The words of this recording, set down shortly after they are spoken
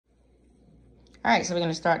All right, so we're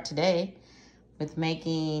gonna start today with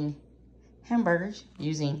making hamburgers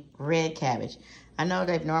using red cabbage. I know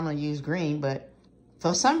they've normally used green, but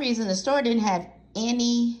for some reason the store didn't have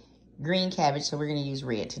any green cabbage, so we're gonna use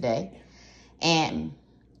red today. And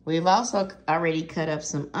we've also already cut up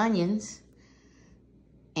some onions,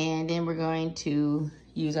 and then we're going to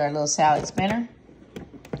use our little salad spinner.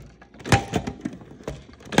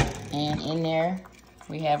 And in there,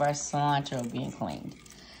 we have our cilantro being cleaned.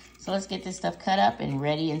 So let's get this stuff cut up and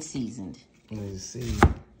ready and seasoned. Let me see.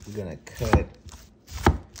 We're gonna cut.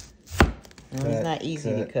 It's not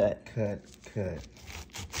easy to cut. Cut.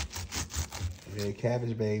 Red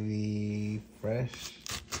cabbage, baby. Fresh.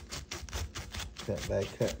 Cut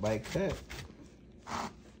by cut.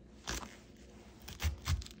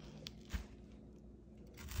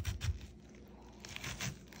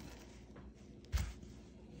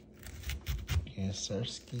 Yes,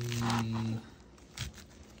 sirski.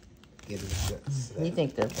 You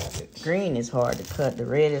think the green is hard to cut, the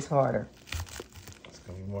red is harder. It's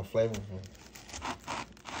gonna be more flavorful.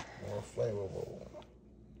 More flavorful.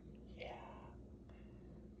 Yeah.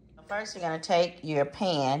 First, you're gonna take your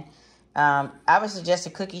pan. I would suggest a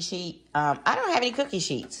cookie sheet. I don't have any cookie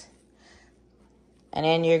sheets. And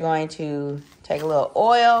then you're going to take a little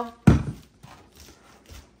oil.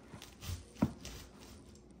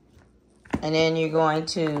 And then you're going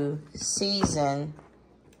to season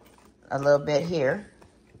a little bit here.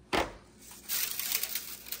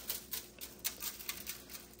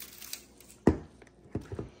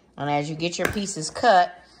 And as you get your pieces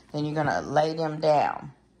cut, then you're gonna lay them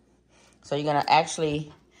down. So you're gonna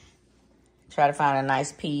actually try to find a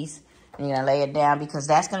nice piece, and you're gonna lay it down because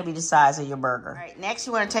that's gonna be the size of your burger. All right, next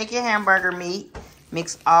you wanna take your hamburger meat,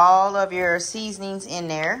 mix all of your seasonings in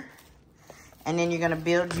there, and then you're gonna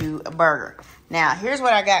build you a burger. Now, here's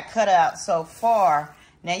what I got cut out so far.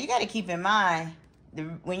 Now, you got to keep in mind,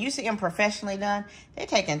 when you see them professionally done, they're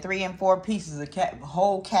taking 3 and 4 pieces of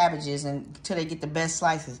whole cabbages until they get the best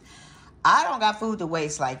slices. I don't got food to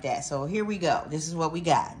waste like that. So here we go. This is what we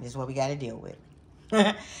got. This is what we got to deal with.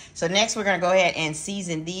 So next, we're going to go ahead and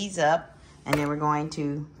season these up. And then we're going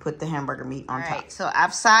to put the hamburger meat on top. Right, so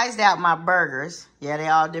I've sized out my burgers. Yeah,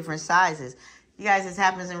 they're all different sizes. You guys, this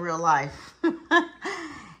happens in real life.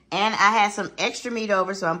 And I had some extra meat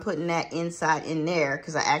over, so I'm putting that inside in there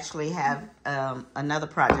because I actually have another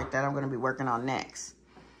project that I'm going to be working on next.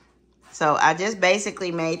 So I just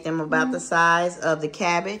basically made them about the size of the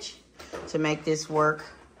cabbage to make this work.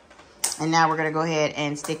 And now we're going to go ahead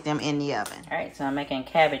and stick them in the oven. All right, so I'm making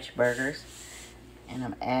cabbage burgers, and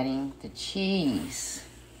I'm adding the cheese.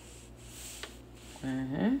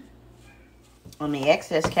 On the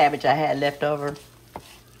excess cabbage I had left over,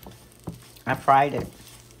 I fried it.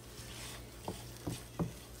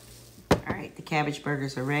 All right, the cabbage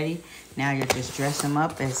burgers are ready. Now you just dress them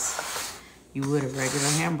up as you would a regular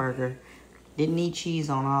hamburger. Didn't need cheese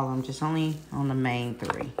on all of them, just only on the main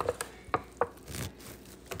 3.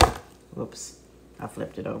 Whoops, I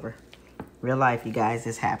flipped it over. Real life, you guys,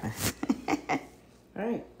 this happens. All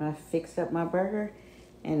right, I fixed up my burger,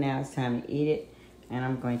 and now it's time to eat it, and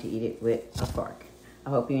I'm going to eat it with a fork.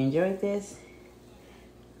 I hope you enjoyed this.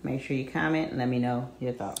 Make sure you comment and let me know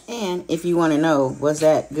your thoughts. And if you want to know, was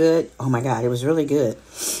that good? Oh my God, it was really good.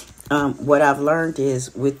 What I've learned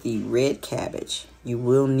is with the red cabbage, you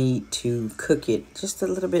will need to cook it just a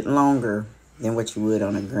little bit longer than what you would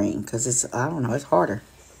on a green. Because it's, I don't know, it's harder.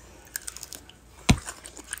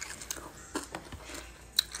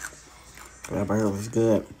 That burger was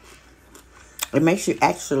good. It makes you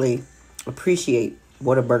actually appreciate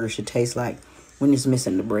what a burger should taste like when it's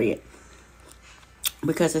missing the bread.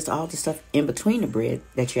 Because it's all the stuff in between the bread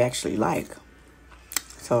that you actually like.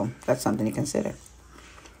 So that's something to consider.